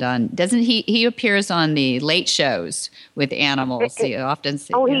and on, doesn't he appears on the late shows with animals. You often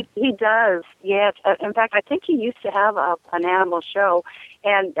see. Oh, he does. Yes. In fact, I think he used to have an animal show,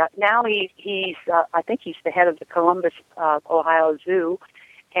 and now he's I think he's the head of the Columbus, Ohio Zoo.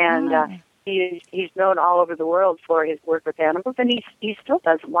 And he's known all over the world for his work with animals, and he still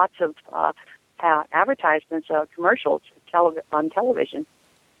does lots of advertisements, commercials on television.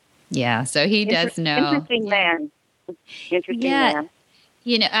 Yeah, so he does know. Interesting man.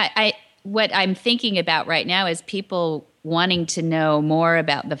 Man. I what I'm thinking about right now is people wanting to know more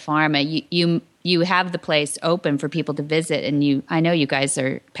about the farm. You have the place open for people to visit, and I know you guys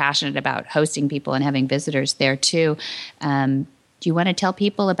are passionate about hosting people and having visitors there too. Do you want to tell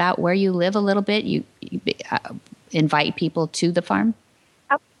people about where you live a little bit? You invite people to the farm?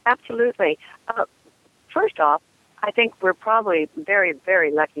 Absolutely. First off, I think we're probably very,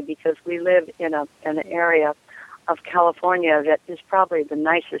 very lucky because we live in an area of California that is probably the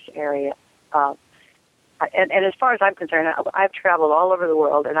nicest area. And as far as I'm concerned, I've traveled all over the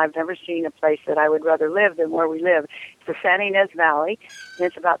world, and I've never seen a place that I would rather live than where we live. It's the San Ynez Valley, and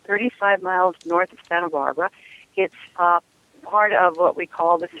it's about 35 miles north of Santa Barbara. It's part of what we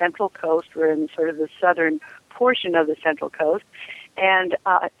call the Central Coast. We're in sort of the southern portion of the Central Coast. And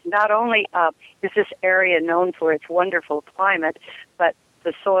not only is this area known for its wonderful climate, but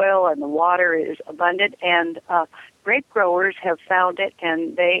the soil and the water is abundant, and grape growers have found it,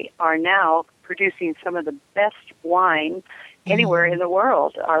 and they are now producing some of the best wine anywhere in the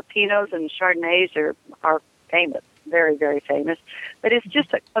world. Our Pinots and Chardonnays are famous, very, very famous. But it's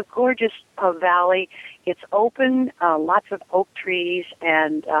just a gorgeous valley. It's open, lots of oak trees,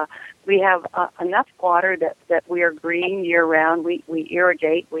 and we have enough water that we are green year-round. We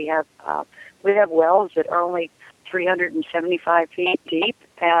irrigate. We have wells that are only 375 feet deep,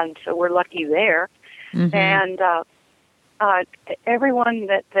 and so we're lucky there. Mm-hmm. And everyone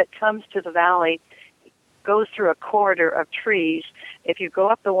that comes to the valley goes through a corridor of trees. If you go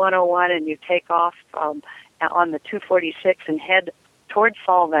up the 101 and you take off on the 246 and head towards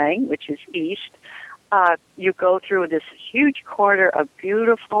Solvang, which is east, you go through this huge corridor of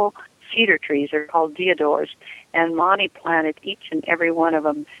beautiful cedar trees. They're called deodars, and Monty planted each and every one of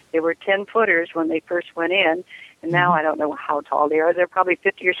them. They were 10-footers when they first went in, and now I don't know how tall they are. They're probably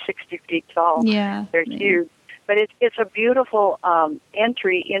 50 or 60 feet tall. Yeah. They're huge. But it's a beautiful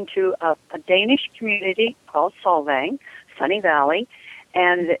entry into a Danish community called Solvang, Sunny Valley,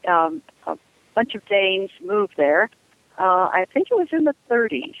 and a bunch of Danes moved there. I think it was in the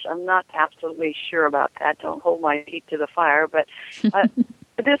 30s. I'm not absolutely sure about that. Don't hold my feet to the fire. But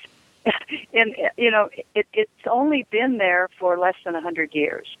this, it's only been there for less than 100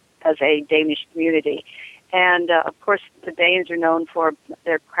 years as a Danish community. And, of course, the Danes are known for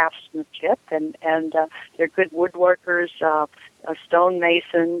their craftsmanship, and they're good woodworkers,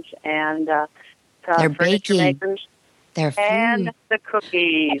 stonemasons, and they're furniture baking. Makers. Their food. And the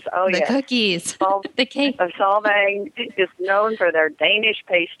cookies. Oh, the yes. cookies. The cake. Solvang is known for their Danish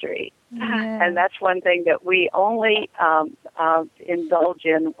pastry. Yeah. And that's one thing that we only indulge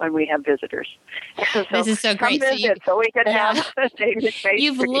in when we have visitors. So this is so great. Come visit so we can have a Danish pastry.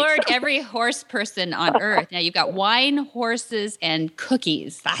 You've lured every horse person on earth. Now you've got wine, horses, and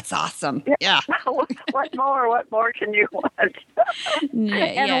cookies. That's awesome. Yeah. What more can you want?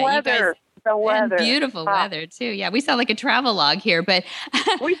 And weather. The weather. And beautiful weather, too. Yeah, we sound like a travelogue here, but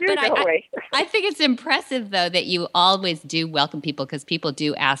we do, I think it's impressive, though, that you always do welcome people, because people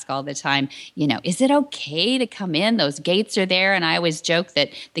do ask all the time, is it okay to come in? Those gates are there, and I always joke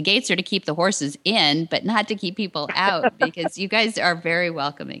that the gates are to keep the horses in, but not to keep people out, because you guys are very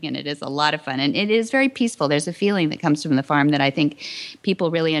welcoming, and it is a lot of fun, and it is very peaceful. There's a feeling that comes from the farm that I think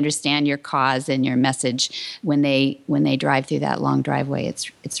people really understand your cause and your message when they drive through that long driveway.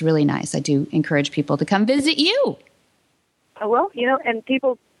 It's really nice. I do encourage people to come visit you. Well, and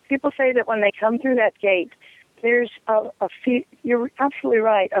people say that when they come through that gate, there's you're absolutely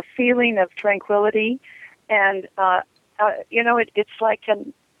right, a feeling of tranquility, and it's like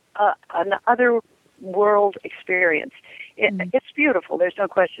an other world experience. It's beautiful. There's no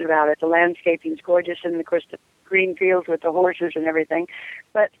question about it. The landscaping is gorgeous, and of course the green fields with the horses and everything.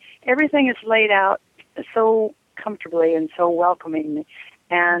 But everything is laid out so comfortably and so welcoming,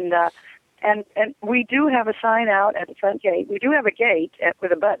 and we do have a sign out at the front gate. We do have a gate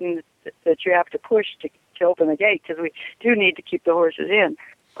with a button that you have to push to open the gate, because we do need to keep the horses in.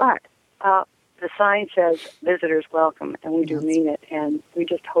 But the sign says visitors welcome, and we do mean it. And we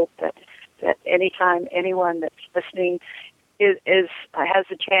just hope that anytime anyone that's listening has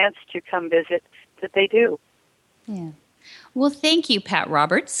a chance to come visit, that they do. Yeah. Well, thank you, Pat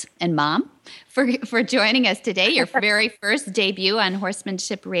Roberts and Mom, for joining us today, your very first debut on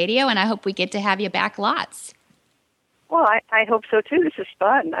Horsemanship Radio, and I hope we get to have you back lots. Well, I hope so, too. This is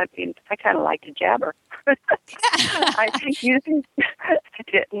fun. I mean, I kind of like to jabber. I think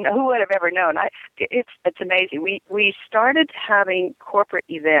who would have ever known? It's amazing. We started having corporate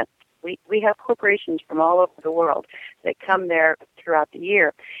events. We have corporations from all over the world that come there throughout the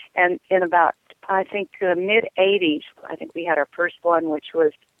year, and in about, I think, the mid-'80s, I think we had our first one, which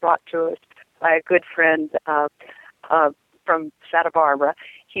was brought to us by a good friend from Santa Barbara.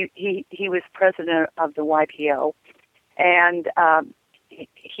 He was president of the YPO, and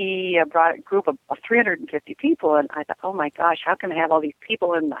he brought a group of 350 people, and I thought, oh my gosh, how can I have all these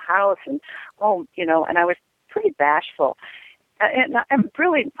people in the house? And and I was pretty bashful, and I'm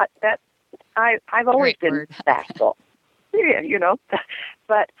really that I've always been bashful, yeah,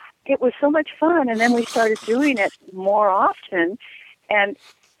 but it was so much fun. And then we started doing it more often, and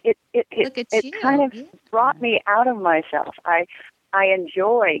it kind of brought me out of myself. I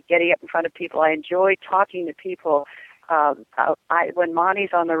enjoy getting up in front of people. I enjoy talking to people. When Monty's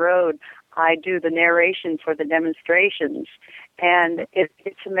on the road, I do the narration for the demonstrations, and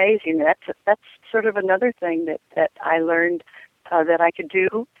it's amazing. That's sort of another thing that I learned that I could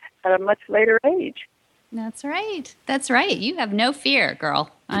do at a much later age. That's right. That's right. You have no fear,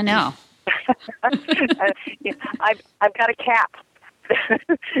 girl. I know. I've got a cap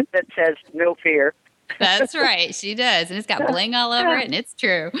that says "No fear." That's right. She does. And it's got bling all over it, and it's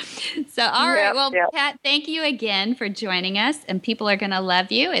true. So, all right. Well, Pat, thank you again for joining us. And people are going to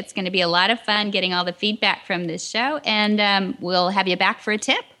love you. It's going to be a lot of fun getting all the feedback from this show. And we'll have you back for a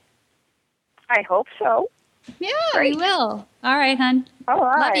tip. I hope so. Yeah, we will. All right, hon. All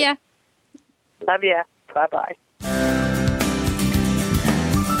right. Love you. Love you. Bye-bye.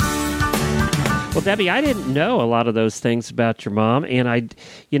 Well, Debbie, I didn't know a lot of those things about your mom. And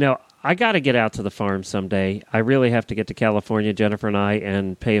I got to get out to the farm someday. I really have to get to California, Jennifer and I,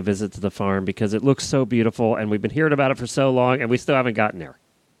 and pay a visit to the farm because it looks so beautiful, and we've been hearing about it for so long, and we still haven't gotten there.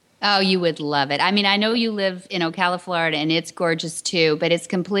 Oh, you would love it. I mean, I know you live in Ocala, Florida, and it's gorgeous too, but it's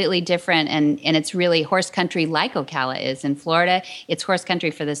completely different, and it's really horse country like Ocala is in Florida. It's horse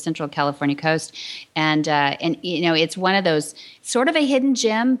country for the Central California coast, and it's one of those sort of a hidden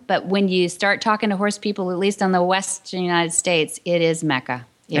gem, but when you start talking to horse people, at least on the western United States, it is Mecca.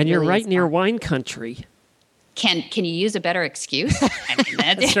 And you're right near wine country. Can you use a better excuse? I mean,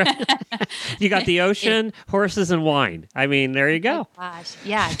 that's right. You got the ocean, horses, and wine. I mean, there you go. Oh, gosh.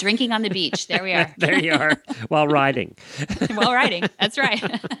 Yeah, drinking on the beach. There we are. There you are, while riding. While riding. That's right.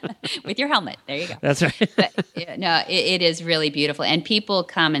 With your helmet. There you go. That's right. But, no, it is really beautiful. And people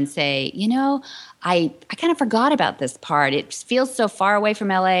come and say, I kind of forgot about this part. It feels so far away from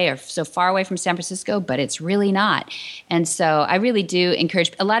LA or so far away from San Francisco, but it's really not. And so I really do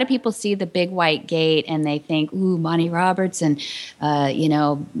encourage. A lot of people see the big white gate and they think, ooh, Monty Roberts, and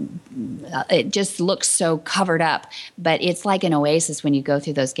it just looks so covered up. But it's like an oasis when you go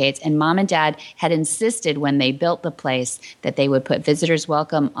through those gates. And Mom and Dad had insisted when they built the place that they would put visitors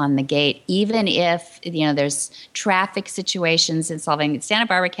welcome on the gate, even if there's traffic situations involving. Santa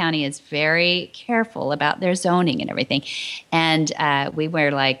Barbara County is very careful about their zoning and everything. And we were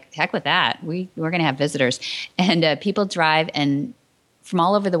like, heck with that. We're going to have visitors. And people drive and from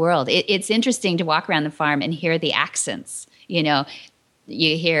all over the world. It's interesting to walk around the farm and hear the accents. You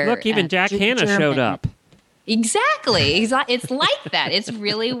hear... Look, even Jack Hanna showed up. Exactly. It's like that. It's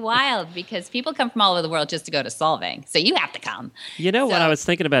really wild because people come from all over the world just to go to Solvang. So you have to come. What I was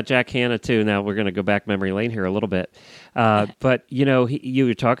thinking about Jack Hanna, too. Now, we're going to go back memory lane here a little bit. But, you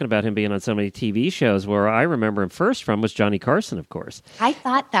were talking about him being on so many TV shows. Where I remember him first from was Johnny Carson, of course. I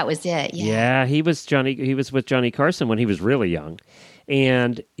thought that was it. Yeah, he was with Johnny Carson when he was really young.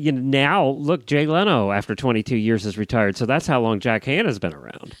 And now, look, Jay Leno, after 22 years, is retired. So that's how long Jack Hanna's been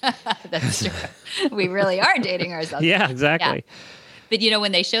around. That's true. We really are dating ourselves. Yeah, exactly. Yeah. But,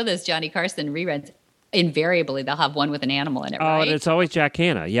 when they show those Johnny Carson reruns, invariably they'll have one with an animal in it, right? Oh, and it's always Jack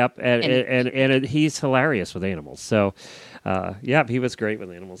Hanna. Yep. And he's hilarious with animals. So, he was great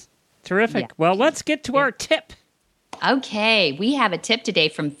with animals. Terrific. Yeah. Well, let's get to our tip. Okay. We have a tip today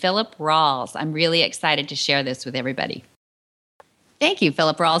from Philip Rawls. I'm really excited to share this with everybody. Thank you,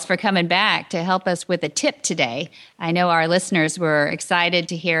 Philip Rawls, for coming back to help us with a tip today. I know our listeners were excited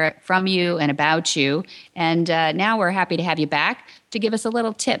to hear it from you and about you, and now we're happy to have you back to give us a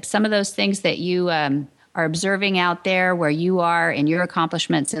little tip, some of those things that you are observing out there where you are and your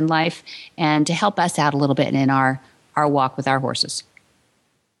accomplishments in life, and to help us out a little bit in our walk with our horses.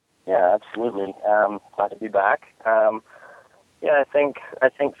 Yeah, absolutely. Glad to be back. I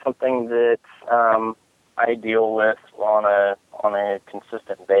think something that I deal with on a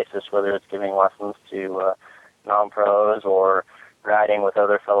consistent basis, whether it's giving lessons to non-pros or riding with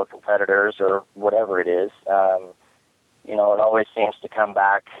other fellow competitors or whatever it is. It always seems to come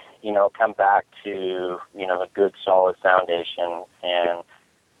back to a good solid foundation and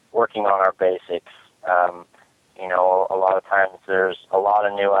working on our basics. A lot of times there's a lot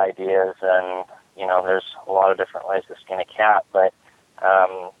of new ideas and there's a lot of different ways to skin a cat, but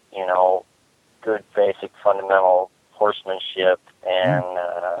good basic fundamental horsemanship and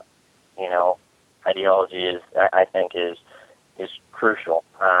ideology is crucial.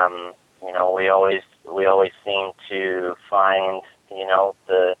 We always seem to find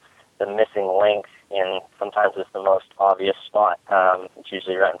the missing link in sometimes it's the most obvious spot. It's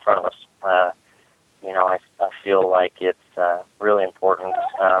usually right in front of us. I feel like it's really important.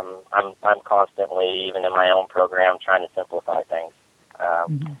 I'm constantly, even in my own program, trying to simplify things.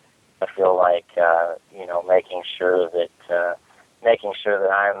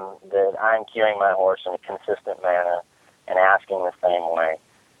 cueing my horse in a consistent manner and asking the same way,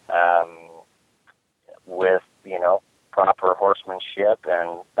 with, proper horsemanship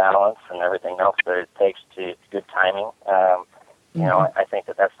and balance and everything else that it takes to good timing. I think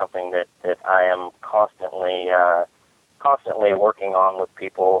that's something that I am constantly working on with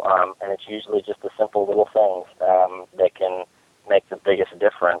people, and it's usually just the simple little things that can make the biggest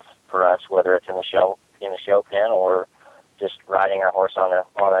difference for us, whether it's in a show pen or just riding our horse on a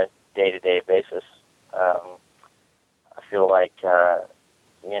day-to-day basis. I feel like there's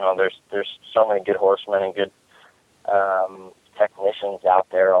so many good horsemen and good technicians out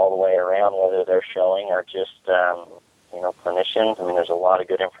there all the way around, whether they're showing or just clinicians. I mean, there's a lot of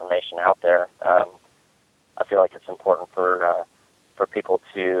good information out there. I feel like it's important for people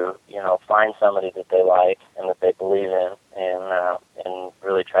to find somebody that they like and that they believe in, and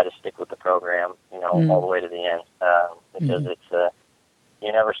really try to stick with the program all the way to the end, because it's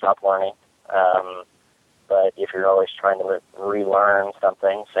you never stop learning. But if you're always trying to relearn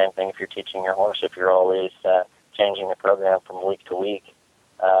something, same thing if you're teaching your horse, if you're always changing the program from week to week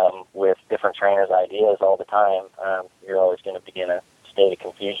with different trainers' ideas all the time, you're always going to be in a state of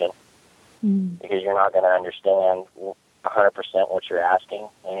confusion because you're not going to understand 100% what you're asking,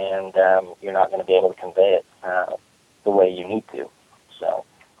 and you're not going to be able to convey it the way you need to. So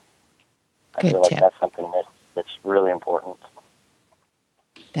I feel like that's something that's really important.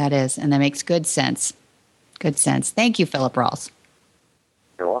 That is, and that makes good sense. Good sense. Thank you, Philip Rawls.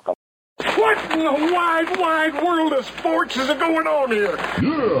 You're welcome. What in the wide, wide world of sports is going on here?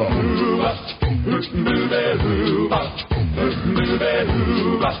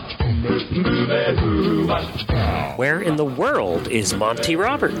 Where in the world is Monty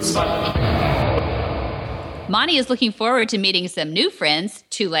Roberts? Monty is looking forward to meeting some new friends,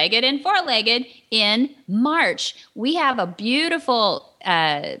 two-legged and four-legged, in March. We have a beautiful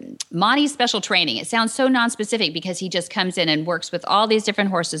Monty special training. It sounds so nonspecific because he just comes in and works with all these different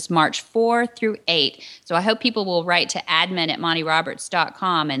horses March 4 through 8. So I hope people will write to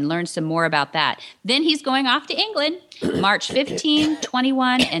admin@montyroberts.com and learn some more about that. Then he's going off to England March 15,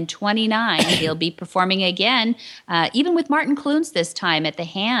 21, and 29. He'll be performing again, even with Martin Clunes this time at the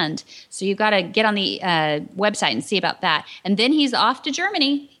Hand. So you've got to get on the website and see about that. And then he's off to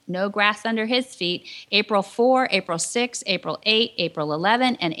Germany. No grass under his feet. April 4, April 6, April 8, April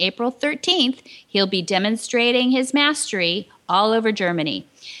 11, and April 13th, he'll be demonstrating his mastery all over Germany.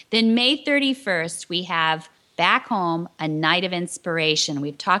 Then May 31st, we have back home a night of inspiration.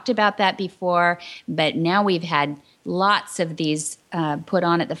 We've talked about that before, but now we've had lots of these put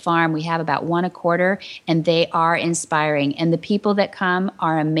on at the farm. We have about one a quarter, and they are inspiring. And the people that come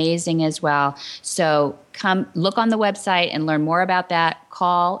are amazing as well. So come look on the website and learn more about that.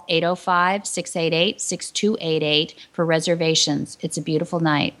 Call 805-688-6288 for reservations. It's a beautiful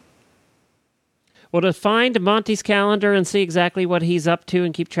night. Well, to find Monty's calendar and see exactly what he's up to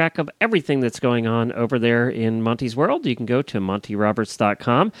and keep track of everything that's going on over there in Monty's world, you can go to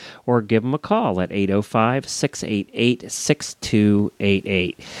montyroberts.com or give him a call at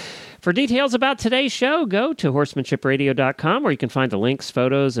 805-688-6288. For details about today's show, go to horsemanshipradio.com, where you can find the links,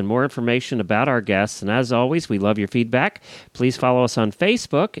 photos, and more information about our guests. And as always, we love your feedback. Please follow us on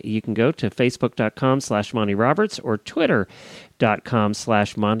Facebook. You can go to facebook.com/Monty Roberts or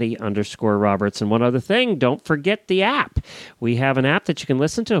twitter.com/Monty_Roberts. And one other thing, don't forget the app. We have an app that you can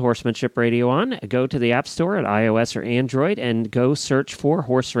listen to Horsemanship Radio on. Go to the App Store at iOS or Android and go search for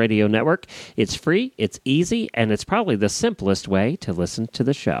Horse Radio Network. It's free, it's easy, and it's probably the simplest way to listen to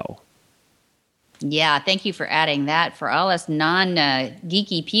the show. Yeah, thank you for adding that. For all us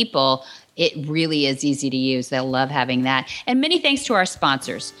non-geeky people, it really is easy to use. They'll love having that. And many thanks to our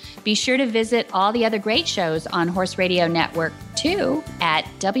sponsors. Be sure to visit all the other great shows on Horse Radio Network, too, at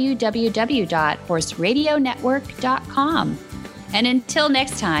www.horseradionetwork.com. And until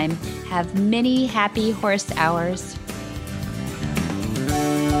next time, have many happy horse hours.